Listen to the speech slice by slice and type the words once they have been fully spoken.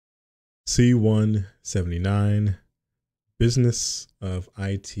C179, Business of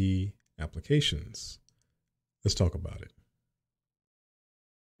IT Applications. Let's talk about it.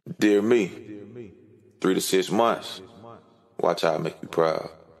 Dear me, 3 to 6 months. Watch how I make you proud.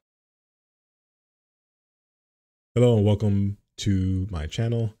 Hello and welcome to my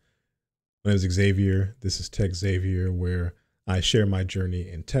channel. My name is Xavier. This is Tech Xavier, where I share my journey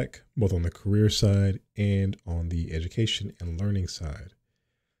in tech, both on the career side and on the education and learning side.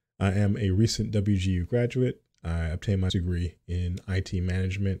 I am a recent WGU graduate. I obtained my degree in IT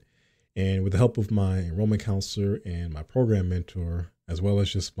management, and with the help of my enrollment counselor and my program mentor, as well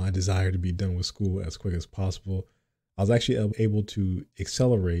as just my desire to be done with school as quick as possible, I was actually able to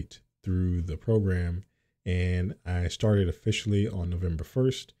accelerate through the program, and I started officially on November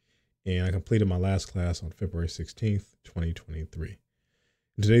 1st, and I completed my last class on February 16th, 2023.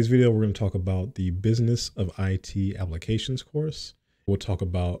 In today's video, we're going to talk about the Business of IT Applications course. We'll talk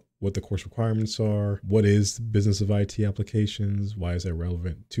about what the course requirements are, what is the business of IT applications, why is that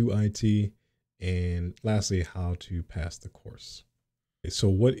relevant to IT, and lastly, how to pass the course. So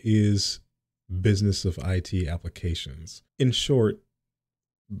what is business of IT applications? In short,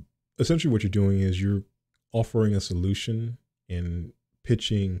 essentially what you're doing is you're offering a solution and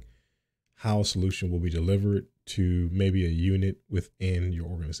pitching how a solution will be delivered to maybe a unit within your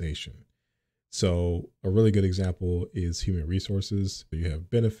organization. So a really good example is human resources. You have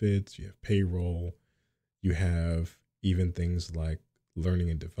benefits, you have payroll, you have even things like learning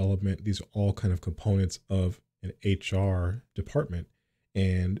and development. These are all kind of components of an HR department.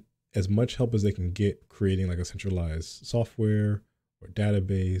 And as much help as they can get creating like a centralized software or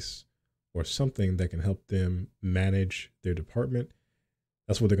database or something that can help them manage their department,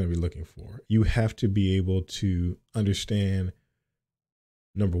 that's what they're going to be looking for. You have to be able to understand,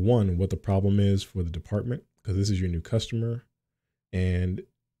 number one, what the problem is for the department, because this is your new customer. And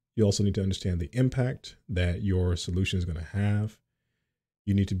you also need to understand the impact that your solution is going to have.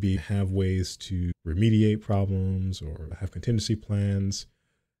 You need to have ways to remediate problems or have contingency plans.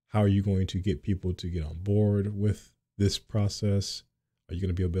 How are you going to get people to get on board with this process? Are you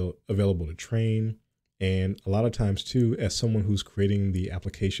going to be available to train? And a lot of times too, as someone who's creating the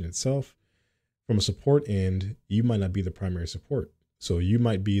application itself, from a support end, you might not be the primary support. So you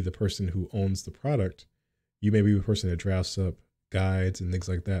might be the person who owns the product. You may be the person that drafts up guides and things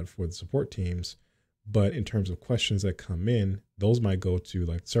like that for the support teams. But in terms of questions that come in, those might go to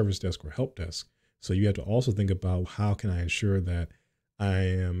like service desk or help desk. So you have to also think about, how can I ensure that I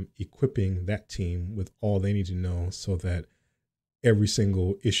am equipping that team with all they need to know so that every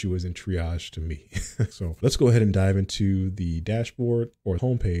single issue isn't triaged to me. So let's go ahead and dive into the dashboard or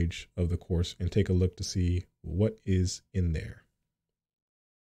homepage of the course and take a look to see what is in there.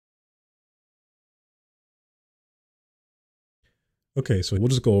 Okay, so we'll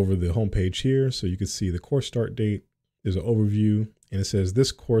just go over the homepage here. So you can see the course start date. There's an overview, and it says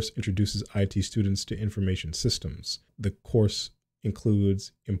this course introduces IT students to information systems. The course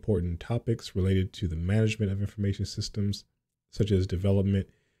includes important topics related to the management of information systems, such as development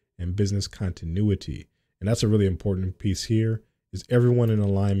and business continuity. And that's a really important piece here. Is everyone in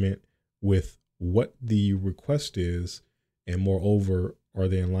alignment with what the request is? And moreover, are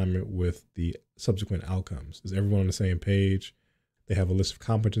they in alignment with the subsequent outcomes? Is everyone on the same page? They have a list of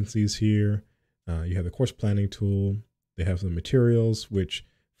competencies here. You have the course planning tool. They have some materials, which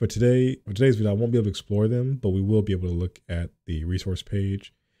for today's video, I won't be able to explore them, but we will be able to look at the resource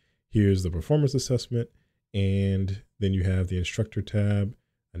page. Here's the performance assessment. And then you have the instructor tab,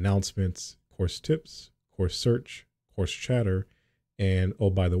 announcements, course tips, course search, course chatter. And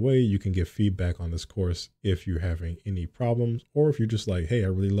oh, by the way, you can give feedback on this course if you're having any problems, or if you're just like, hey, I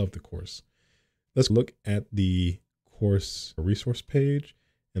really love the course. Let's look at the course resource page,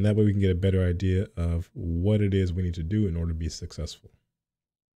 and that way we can get a better idea of what it is we need to do in order to be successful.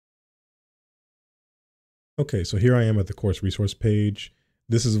 Okay, so here I am at the course resource page.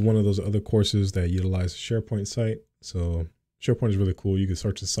 This is one of those other courses that utilize the SharePoint site. So SharePoint is really cool. You can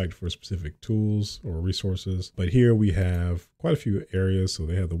search the site for specific tools or resources, but here we have quite a few areas. So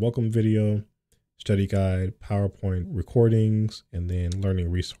they have the welcome video, study guide, PowerPoint recordings, and then learning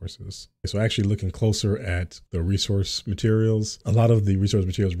resources. So actually looking closer at the resource materials, a lot of the resource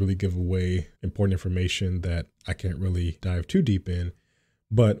materials really give away important information that I can't really dive too deep in.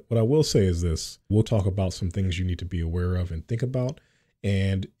 But what I will say is this: we'll talk about some things you need to be aware of and think about.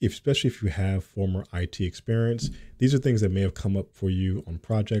 And especially if you have former IT experience, these are things that may have come up for you on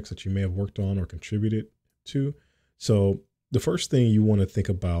projects that you may have worked on or contributed to. So the first thing you want to think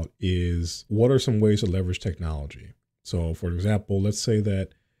about is, what are some ways to leverage technology? So for example, let's say that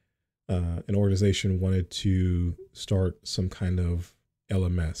an organization wanted to start some kind of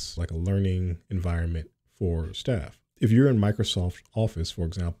LMS, like a learning environment for staff. If you're in Microsoft Office, for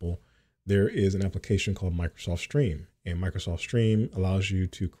example, there is an application called Microsoft Stream, and Microsoft Stream allows you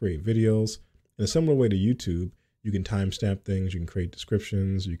to create videos in a similar way to YouTube. You can timestamp things, you can create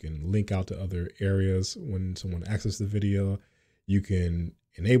descriptions, you can link out to other areas when someone accesses the video. You can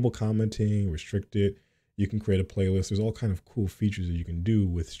enable commenting, restrict it. You can create a playlist. There's all kind of cool features that you can do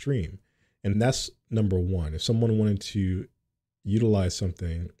with Stream. And that's number one. If someone wanted to utilize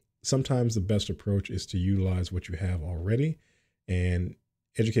something, sometimes the best approach is to utilize what you have already and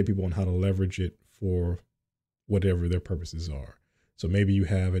educate people on how to leverage it for whatever their purposes are. So maybe you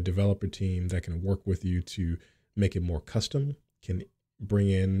have a developer team that can work with you to make it more custom, can bring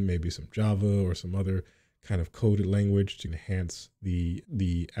in maybe some Java or some other kind of coded language to enhance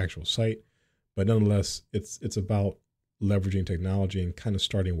the actual site. But nonetheless, it's about leveraging technology and kind of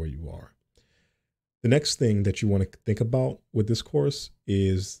starting where you are. The next thing that you want to think about with this course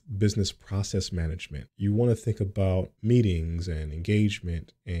is business process management. You want to think about meetings and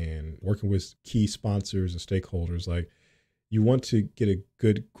engagement and working with key sponsors and stakeholders. Like, you want to get a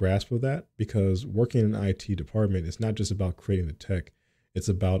good grasp of that, because working in an IT department is not just about creating the tech. It's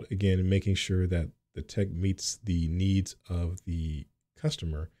about, again, making sure that the tech meets the needs of the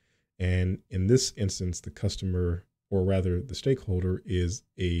customer. And in this instance, the customer, or rather the stakeholder, is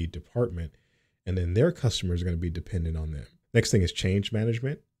a department, and then their customers are going to be dependent on them. Next thing is change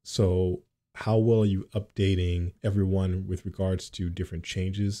management. So how well are you updating everyone with regards to different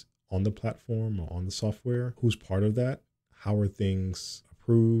changes on the platform or on the software? Who's part of that? How are things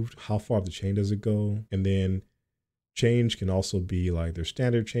approved? How far of the chain does it go? And then change can also be like there's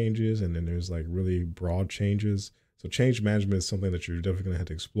standard changes, and then there's like really broad changes. So change management is something that you're definitely going to have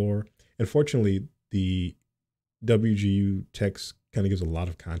to explore. And fortunately, the WGU text kind of gives a lot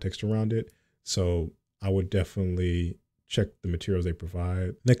of context around it. So I would definitely check the materials they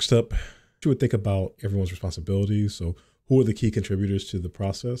provide. Next up, you would think about everyone's responsibilities. So who are the key contributors to the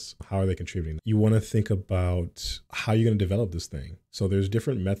process? How are they contributing? You want to think about how you're going to develop this thing. So there's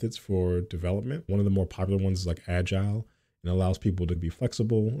different methods for development. One of the more popular ones is like Agile, and allows people to be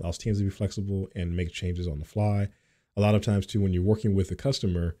flexible, allows teams to be flexible and make changes on the fly. A lot of times too, when you're working with a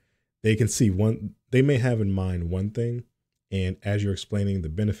customer, they can see they may have in mind one thing, and as you're explaining the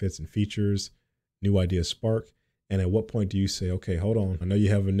benefits and features, new ideas spark. And at what point do you say, okay, hold on, I know you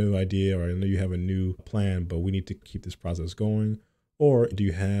have a new idea, or I know you have a new plan, but we need to keep this process going? Or do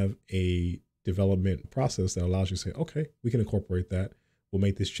you have a development process that allows you to say, okay, we can incorporate that. We'll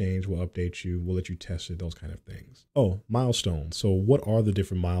make this change. We'll update you. We'll let you test it, those kind of things. Oh, milestones. So what are the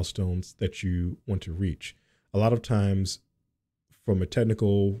different milestones that you want to reach? A lot of times, from a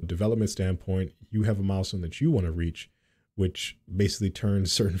technical development standpoint, you have a milestone that you want to reach, which basically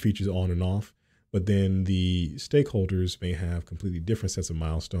turns certain features on and off. But then the stakeholders may have completely different sets of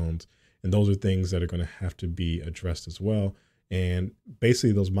milestones. And those are things that are going to have to be addressed as well. And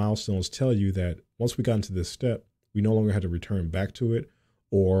basically those milestones tell you that once we got into this step, we no longer have to return back to it,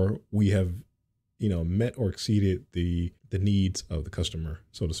 or we have, met or exceeded the needs of the customer,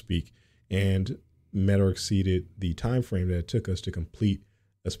 so to speak, and met or exceeded the time frame that it took us to complete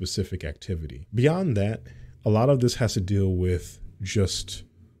a specific activity. Beyond that, a lot of this has to deal with just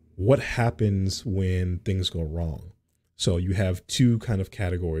what happens when things go wrong. So you have two kind of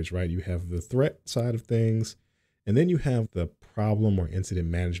categories, right? You have the threat side of things, and then you have the problem or incident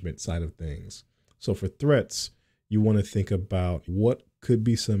management side of things. So for threats, you want to think about what could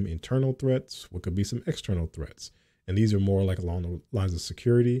be some internal threats, what could be some external threats. And these are more like along the lines of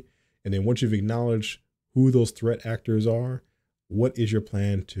security. And then once you've acknowledged who those threat actors are, what is your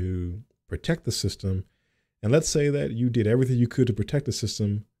plan to protect the system? And let's say that you did everything you could to protect the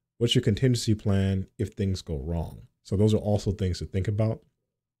system. What's your contingency plan if things go wrong? So those are also things to think about.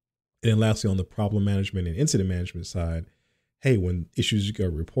 And then lastly, on the problem management and incident management side, hey, when issues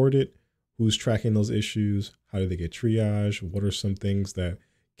get reported, who's tracking those issues? How do they get triaged? What are some things that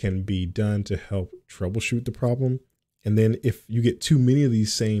can be done to help troubleshoot the problem? And then if you get too many of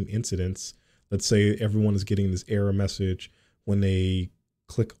these same incidents, let's say everyone is getting this error message when they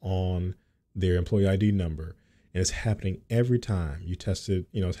click on their employee ID number, and it's happening every time you test it.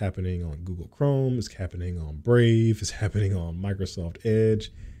 It's happening on Google Chrome, it's happening on Brave, it's happening on Microsoft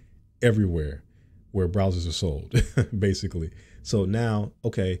Edge, everywhere where browsers are sold, basically. So now,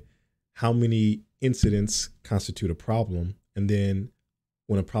 okay, how many incidents constitute a problem? And then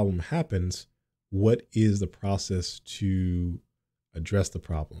when a problem happens, what is the process to address the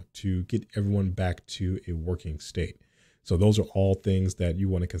problem, to get everyone back to a working state? So those are all things that you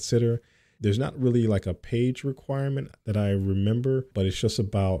want to consider. There's not really like a page requirement that I remember, but it's just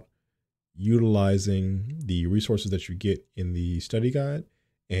about utilizing the resources that you get in the study guide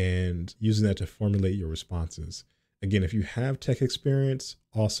and using that to formulate your responses. Again, if you have tech experience,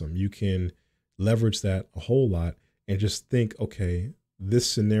 awesome. You can leverage that a whole lot and just think, okay, this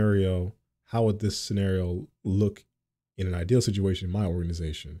scenario, how would this scenario look in an ideal situation in my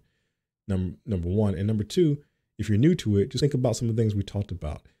organization? Number one. And number two, if you're new to it, just think about some of the things we talked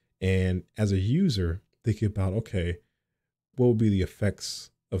about. And as a user, think about, okay, what would be the effects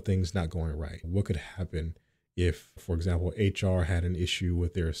of things not going right? What could happen if, for example, HR had an issue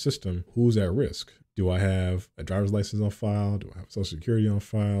with their system? Who's at risk? Do I have a driver's license on file? Do I have Social Security on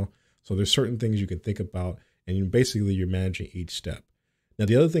file? So there's certain things you can think about, and basically you're managing each step. Now,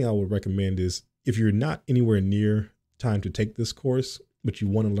 the other thing I would recommend is if you're not anywhere near time to take this course, but you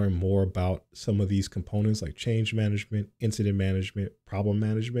want to learn more about some of these components like change management, incident management, problem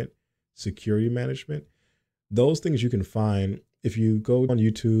management, security management, those things you can find if you go on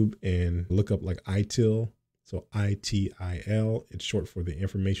YouTube and look up like ITIL. So ITIL, it's short for the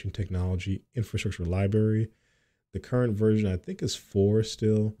Information Technology Infrastructure Library. The current version, I think, is 4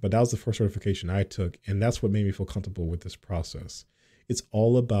 still, but that was the first certification I took. And that's what made me feel comfortable with this process. It's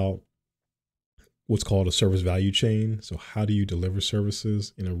all about what's called a service value chain. So how do you deliver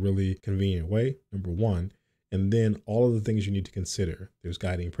services in a really convenient way? Number one. And then all of the things you need to consider. There's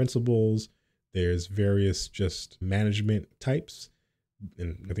guiding principles. There's various just management types.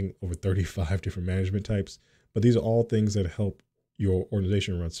 And I think over 35 different management types. But these are all things that help your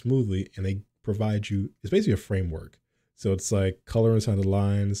organization run smoothly. And they provide you, it's basically a framework. So it's like color inside the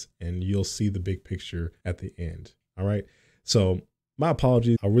lines and you'll see the big picture at the end. All right. So my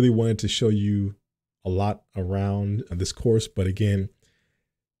apologies. I really wanted to show you a lot around this course, but again,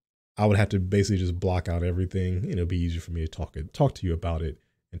 I would have to basically just block out everything and it'll be easier for me to talk to you about it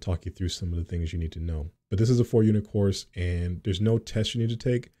and talk you through some of the things you need to know. But this is a 4-unit course and there's no test you need to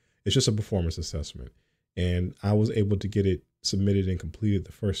take. It's just a performance assessment. And I was able to get it submitted and completed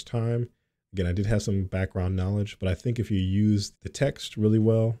the first time. Again, I did have some background knowledge, but I think if you use the text really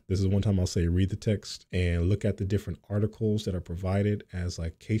well, this is one time I'll say read the text and look at the different articles that are provided as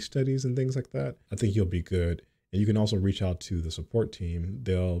like case studies and things like that. I think you'll be good. And you can also reach out to the support team.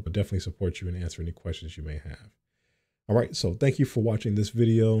 They'll definitely support you and answer any questions you may have. All right, so thank you for watching this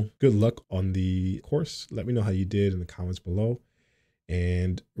video. Good luck on the course. Let me know how you did in the comments below.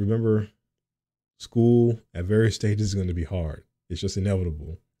 And remember, school at various stages is going to be hard. It's just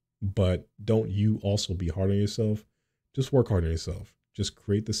inevitable. But don't you also be hard on yourself. Just work hard on yourself. Just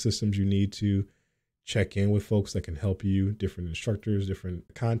create the systems you need to check in with folks that can help you, different instructors,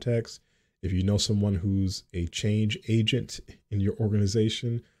 different contacts. If you know someone who's a change agent in your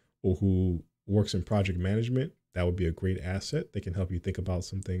organization or who works in project management, that would be a great asset. They can help you think about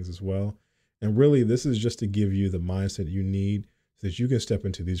some things as well. And really, this is just to give you the mindset you need so that you can step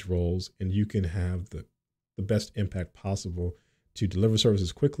into these roles and you can have the best impact possible to deliver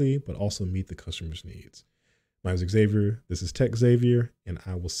services quickly, but also meet the customer's needs. My name is Xavier. This is Tech Xavier, and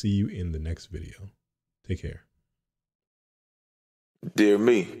I will see you in the next video. Take care. Dear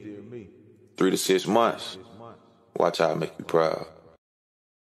me, 3 to 6 months. Watch how I make you proud.